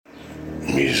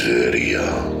miseria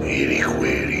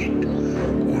irihuerit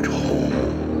ut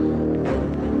homo.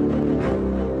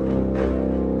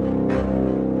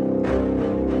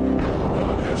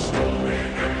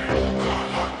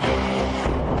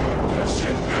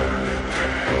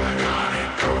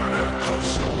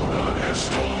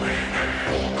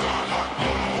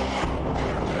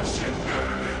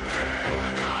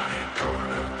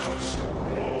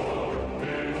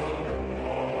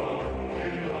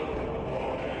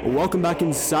 Welcome back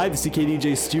inside the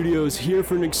CKDJ studios, here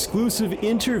for an exclusive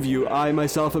interview. I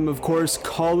myself am, of course,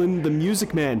 Colin the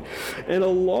Music Man, and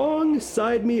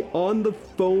alongside me on the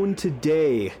phone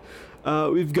today,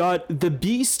 we've got the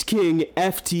Beast King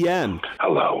FTM.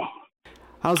 Hello.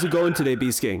 How's it going today,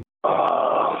 Beast King?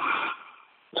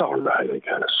 It's all right, I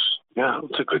guess. Yeah,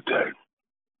 it's a good day.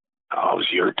 How was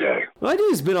your day? My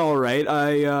day's been all right.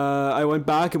 I went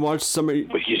back and watched some. But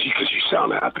because you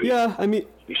sound happy. Yeah, I mean,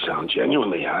 you sound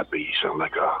genuinely happy. You sound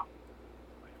like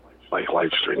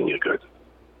life's treating you good.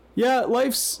 Yeah,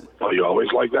 life's. Well, you always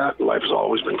like that? Life's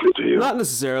always been good to you? Not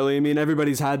necessarily. I mean,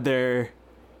 everybody's had their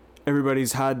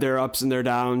ups and their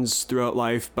downs throughout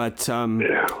life, but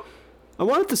Yeah. I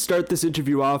wanted to start this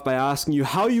interview off by asking you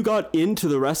how you got into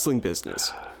the wrestling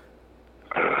business.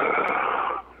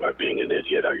 By being an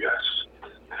idiot, I guess.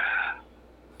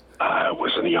 I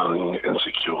was a young,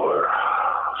 insecure,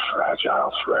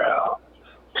 fragile, frail,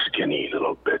 skinny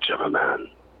little bitch of a man.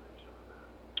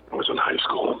 I was in high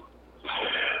school.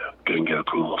 Couldn't get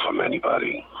approval from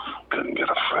anybody. Couldn't get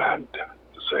a friend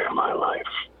to save my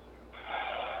life.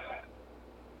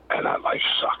 And that life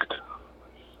sucked.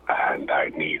 And I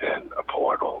needed a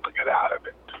portal to get out of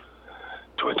it.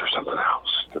 To enter something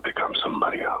else. To become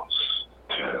somebody else.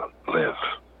 To live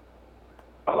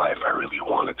a life I really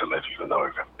wanted to live, even though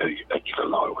it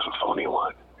was a phony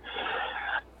one.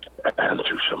 And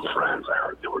through some friends, I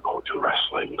heard they were going to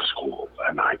wrestling school,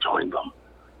 and I joined them.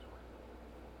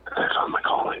 And I found my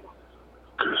calling.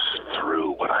 Because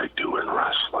through what I do in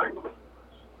wrestling,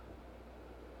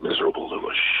 miserable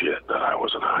little shit that I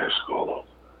was in high school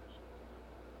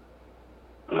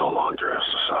no longer has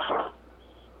to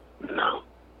suffer. No.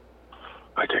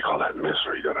 I take all that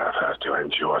misery that I've had to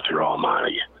endure through all my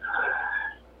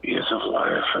years of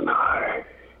life, and I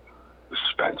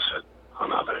dispense it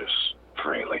on others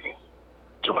freely,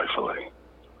 joyfully,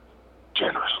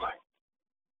 generously.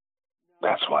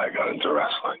 That's why I got into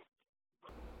wrestling.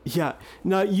 Yeah.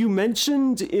 Now, you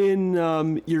mentioned in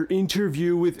your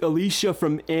interview with Alicia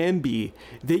from Ambi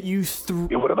that you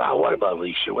Yeah, what about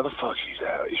Alicia? Where the fuck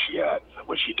is she at?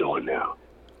 What's she doing now?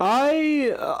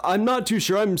 I'm not too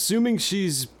sure. I'm assuming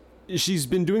she's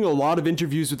been doing a lot of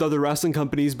interviews with other wrestling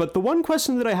companies, but the one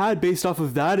question that I had based off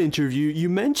of that interview, you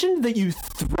mentioned that you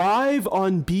thrive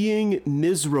on being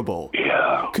miserable.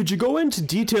 Yeah. Could you go into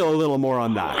detail a little more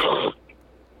on that?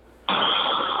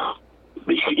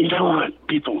 You know what?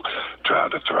 People try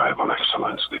to thrive on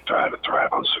excellence. They try to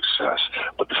thrive on success.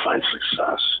 But to find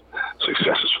success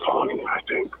is phony, I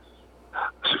think.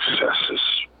 Success is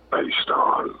based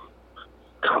on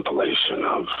compilation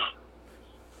of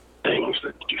things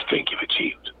that you think you've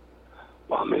achieved,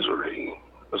 while misery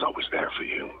is always there for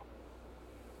you.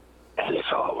 And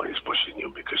it's always pushing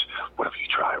you, because whatever you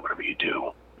try, whatever you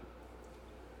do,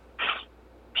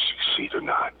 succeed or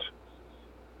not,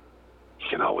 you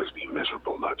can always be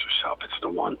miserable about yourself. It's the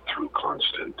one true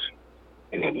constant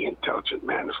in any intelligent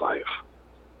man's life.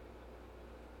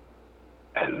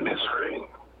 And misery,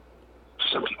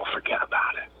 some people forget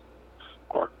about it,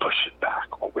 or push it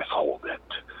back, or withhold it,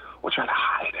 or try to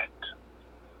hide it,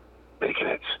 making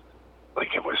it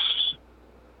like it was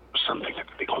something that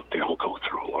they don't go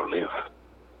through or live.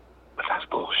 But that's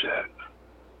bullshit.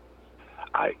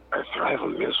 I thrive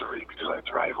on misery because I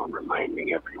thrive on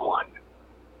reminding everyone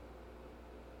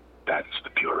that it's the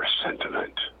purest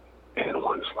sentiment in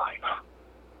one's life.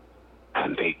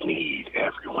 And they need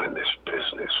everyone in this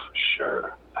business, for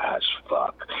sure, as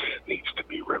fuck, needs to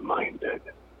be reminded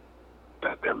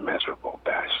that they're miserable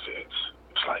bastards.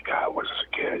 It's like I was as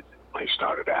a kid when I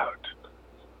started out.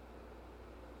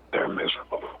 They're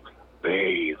miserable.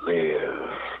 They live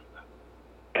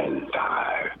and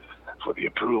die for the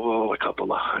approval of a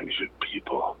couple of hundred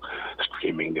people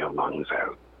screaming their lungs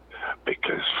out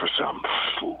because for some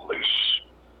foolish,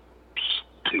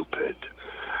 stupid,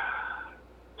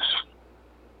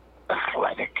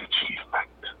 athletic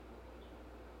achievement.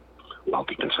 Well,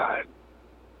 deep inside,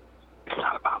 it's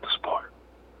not about the sport.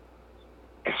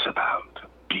 It's about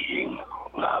being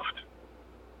loved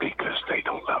because they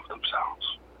don't love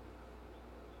themselves.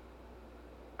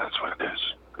 That's what it is,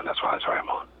 and that's what I thrive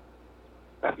on.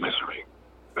 That misery,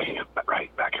 bringing it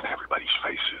right back in everybody's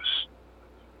faces.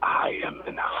 I am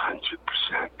in 100%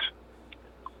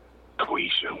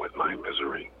 cohesion with my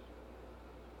misery.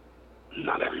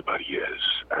 Not everybody is,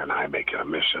 and I make it a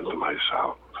mission to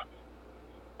myself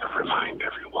to remind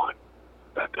everyone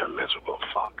that they're miserable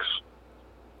fucks.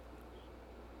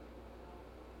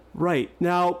 Right.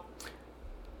 Now,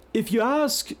 if you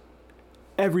ask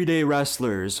everyday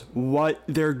wrestlers what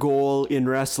their goal in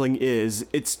wrestling is,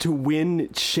 it's to win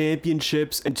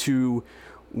championships and to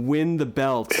win the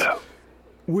belts. Yeah.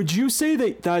 Would you say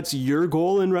that that's your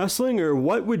goal in wrestling, or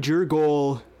what would your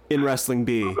goal in wrestling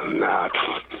be? Not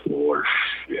for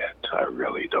shit. I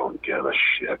really don't give a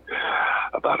shit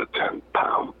about a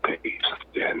 10-pound piece of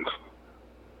thin.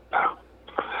 Now,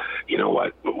 you know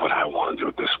what I want to do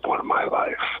at this point in my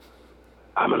life?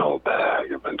 I'm an old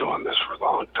bag. I've been doing this for a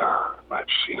long time. I've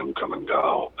seen them come and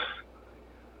go.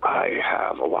 I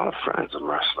have a lot of friends in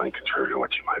wrestling, contrary to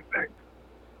what you might think.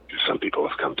 Some people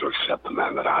have come to accept the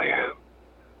man that I am.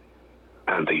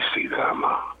 And they see that I'm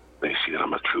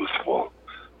a truthful,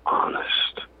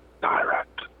 honest,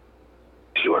 direct,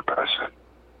 pure person.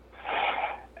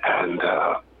 And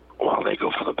while they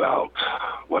go for the belt,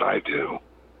 what I do,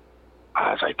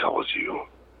 as I told you,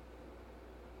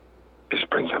 is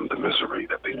bring them the misery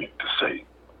that they need to see.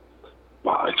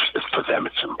 Well, it's for them,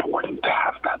 it's important to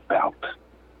have that belt.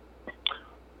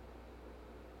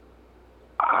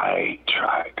 I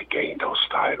tried to gain those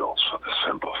titles for the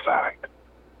simple fact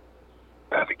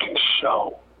that it can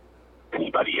show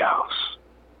anybody else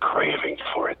craving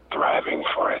for it, thriving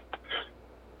for it,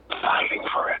 fighting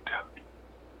for it,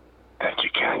 that you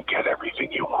can't get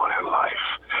everything you want in life.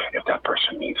 If that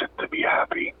person needs it to be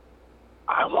happy,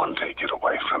 I won't take it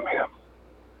away from him,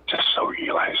 just so he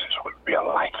realizes what real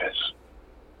life is.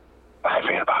 Life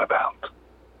ain't about a belt.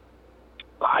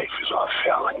 Life is about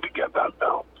failing to get that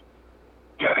belt,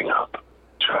 getting up,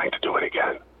 trying to do it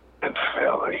again, and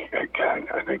failing again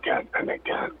and again and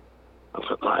again. That's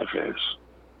what life is.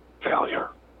 Failure.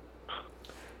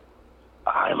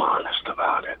 I'm honest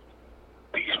about it.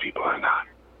 These people are not.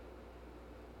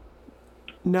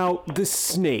 Now, the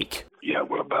snake. Yeah,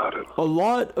 what about it? A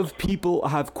lot of people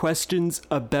have questions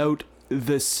about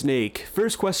the snake.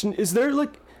 First question, is there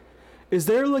like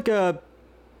a...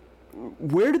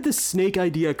 Where did the snake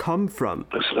idea come from?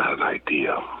 It's not an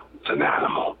idea. It's an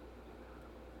animal.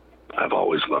 I've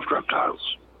always loved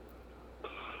reptiles.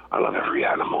 I love every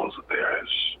animal that there is.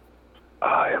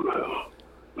 I am a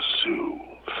zoo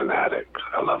fanatic.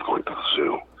 I love going to the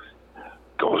zoo.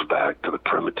 Goes back to the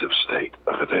primitive state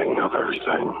of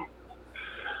everything.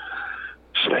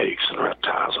 Snakes and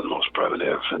reptiles are the most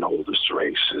primitive and oldest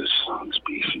races and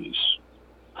species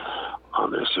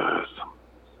on this earth.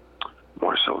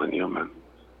 More so than human.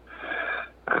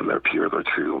 And they're pure, they're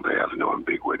true. They have no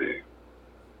ambiguity.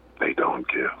 They don't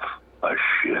give a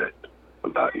shit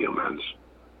about humans.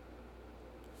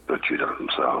 They're true to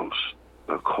themselves.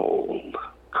 They're cold,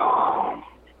 calm.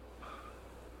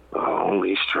 They'll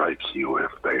only strike you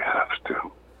if they have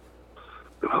to.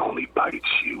 They'll only bite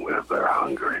you if they're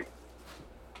hungry.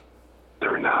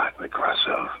 They're not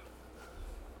aggressive.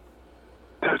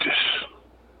 They're just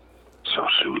so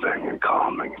soothing and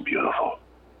calming and beautiful.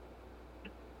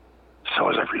 So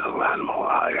is every little animal.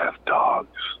 I have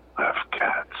dogs. I have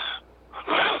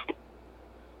cats.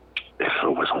 If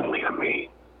it was only to me,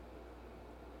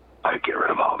 I'd get rid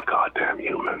of all the goddamn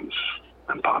humans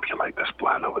and populate this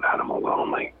planet with animals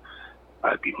only.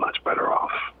 I'd be much better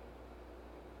off.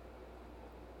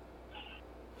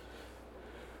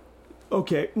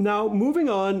 Okay, now moving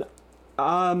on.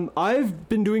 I've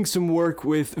been doing some work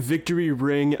with Victory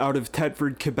Ring out of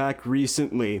Thetford, Quebec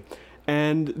recently.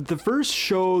 And the first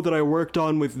show that I worked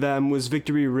on with them was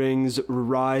Victory Ring's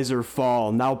Rise or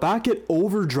Fall. Now, back at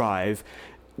Overdrive,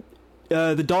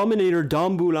 the Dominator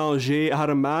Dom Boulanger had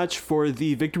a match for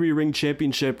the Victory Ring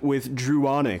Championship with Drew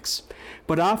Onyx.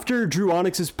 But after Drew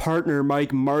Onyx's partner,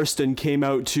 Mike Marston, came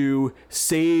out to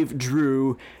save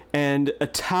Drew and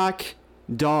attack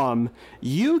Dom,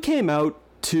 you came out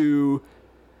to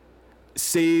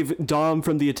save Dom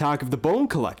from the attack of the Bone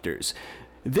Collectors.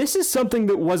 This is something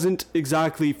that wasn't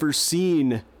exactly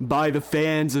foreseen by the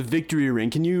fans of Victory Ring.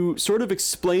 Can you sort of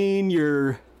explain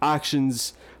your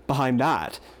actions behind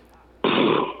that?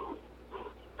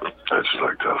 I just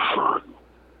like to have fun.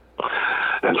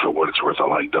 And for what it's worth, I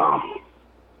like Dom.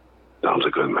 Dom's a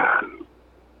good man.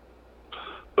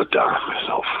 But Dom is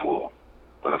no fool.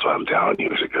 That's why I'm telling you,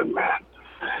 he's a good man.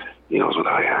 He knows what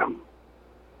I am.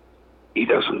 He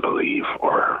doesn't believe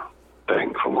or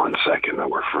think for 1 second that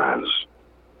we're friends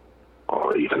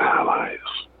or even allies.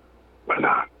 We're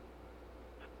not.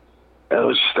 It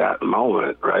was that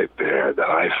moment right there that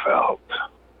I felt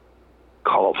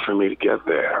called for me to get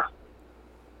there.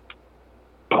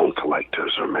 Bone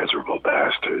selectors are miserable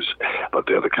bastards, but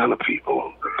they're the kind of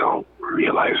people that don't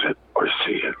realize it or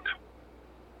see it.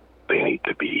 They need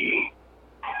to be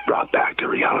brought back to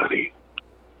reality.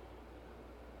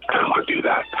 And I want to do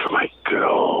that for my good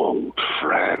old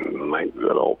friend, my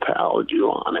good old pal,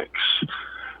 Juonix.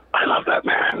 I love that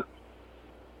man.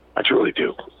 I truly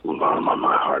do. With all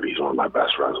my heart, he's one of my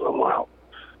best friends in the world.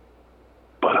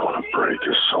 But I want to break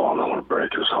his soul, and I want to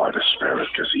break his heart, his spirit,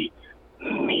 because he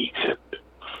needs it.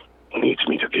 He needs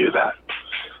me to do that.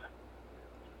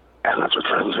 And that's what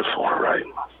friends are for, right?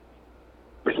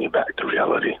 Bring you back to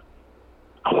reality.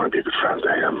 I want to be a good friend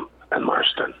to him and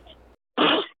Marston.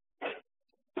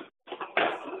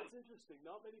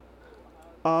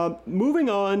 Moving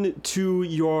on to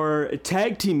your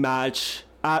tag team match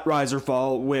at Rise or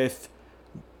Fall, with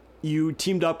you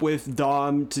teamed up with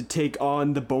Dom to take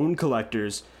on the Bone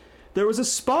Collectors. There was a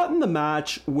spot in the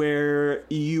match where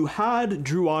you had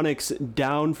Drew Onyx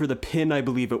down for the pin, I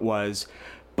believe it was,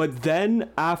 but then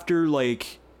after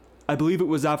I believe it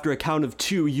was after a count of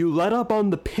 2, you let up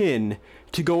on the pin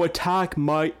to go attack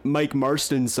Mike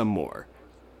Marston some more.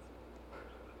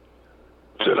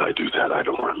 Did I do that? I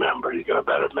don't remember. You got a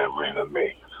better memory than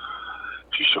me.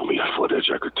 If you show me footage,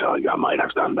 I could tell you I might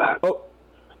have done that. Oh.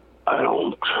 I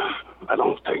don't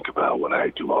think about what I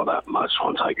do all that much.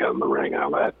 Once I get in the ring, I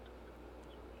let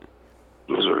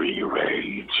misery,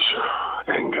 rage,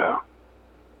 anger,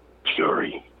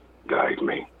 fury guide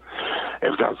me.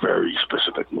 If that very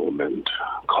specific moment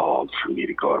called for me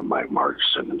to go to Mike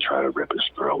Marston and try to rip his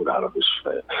throat out of his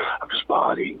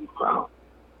body, well,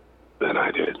 then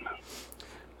I did.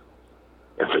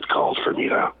 If it called for me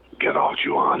to get off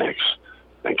Juonix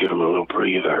and give him a little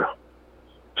breather,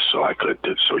 so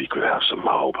he could have some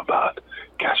hope about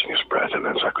catching his breath, and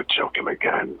then so I could choke him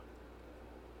again,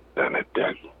 then it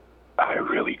did. I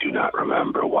really do not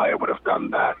remember why I would have done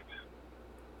that,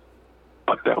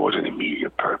 but there was an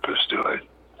immediate purpose to it.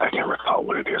 I can't recall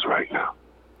what it is right now.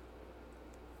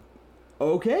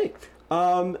 Okay.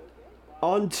 On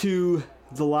to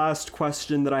the last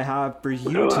question that I have for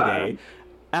you today.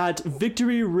 At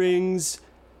Victory Rings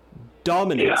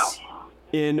Dominance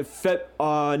in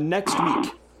next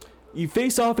week, you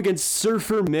face off against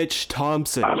Surfer Mitch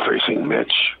Thompson. I'm facing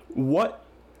Mitch. What?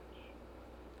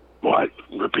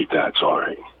 Repeat that,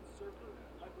 sorry.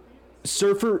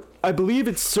 I believe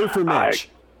it's Surfer Mitch.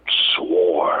 I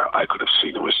swore I could have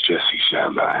seen it was Jesse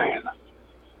Champagne.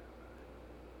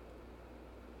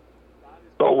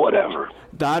 But whatever.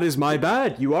 That is my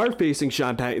bad. You are facing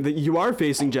Champagne. You are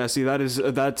facing Jesse.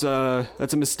 That's a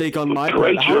mistake on my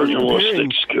part. How are you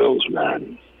preparing? Skills,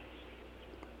 man.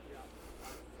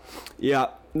 Yeah,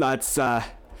 that's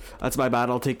my bad.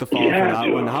 I'll take the fall for that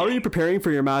one. How are you preparing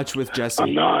for your match with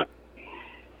Jesse?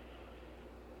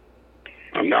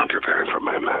 I'm not preparing for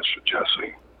my match with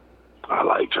Jesse. I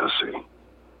like Jesse.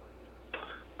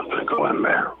 I'm gonna go in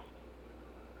there,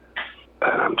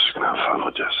 and I'm just gonna have fun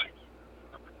with Jesse.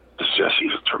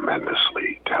 Jesse's a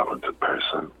tremendously talented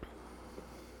person.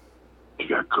 He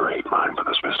got a great mind for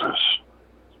this business.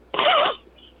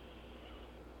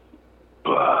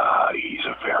 But he's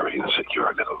a very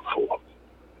insecure little fool.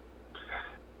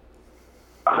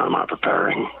 I'm not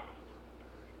preparing.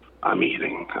 I'm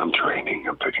eating. I'm training.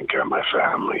 I'm taking care of my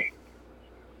family.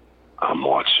 I'm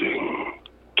watching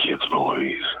kids'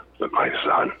 movies with my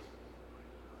son.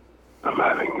 I'm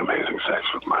having amazing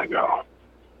sex with my girl.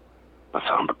 That's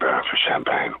how I'm preparing for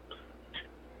Champagne.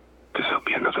 Because it'll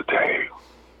be another day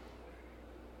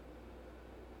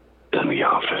in the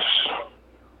office.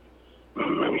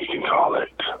 Maybe you can call it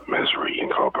Misery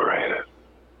Incorporated.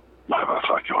 Whatever the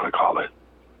fuck you want to call it.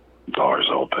 Doors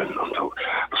open until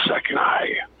the second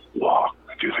I walk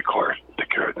through the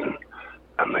curtain,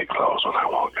 and they close when I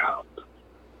walk out.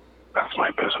 That's my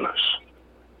business.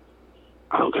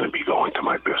 I'm going to be going to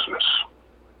my business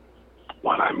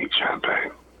when I meet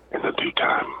Champagne. In the due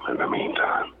time, in the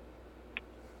meantime,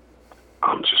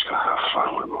 I'm just going to have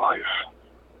fun with life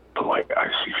the way I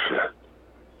see fit.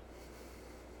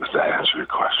 Does that answer your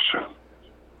question?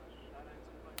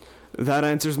 That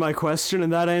answers my question,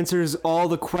 and that answers all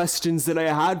the questions that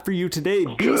I had for you today.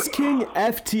 Beast King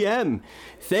FTM,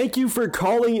 thank you for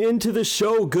calling into the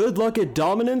show. Good luck at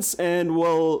Dominance, and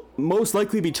we'll most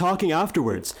likely be talking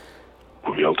afterwards.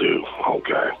 You'll do.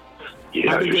 Okay. You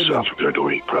have yourself a good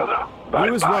week, brother. Bye.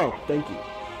 You as well. Thank you.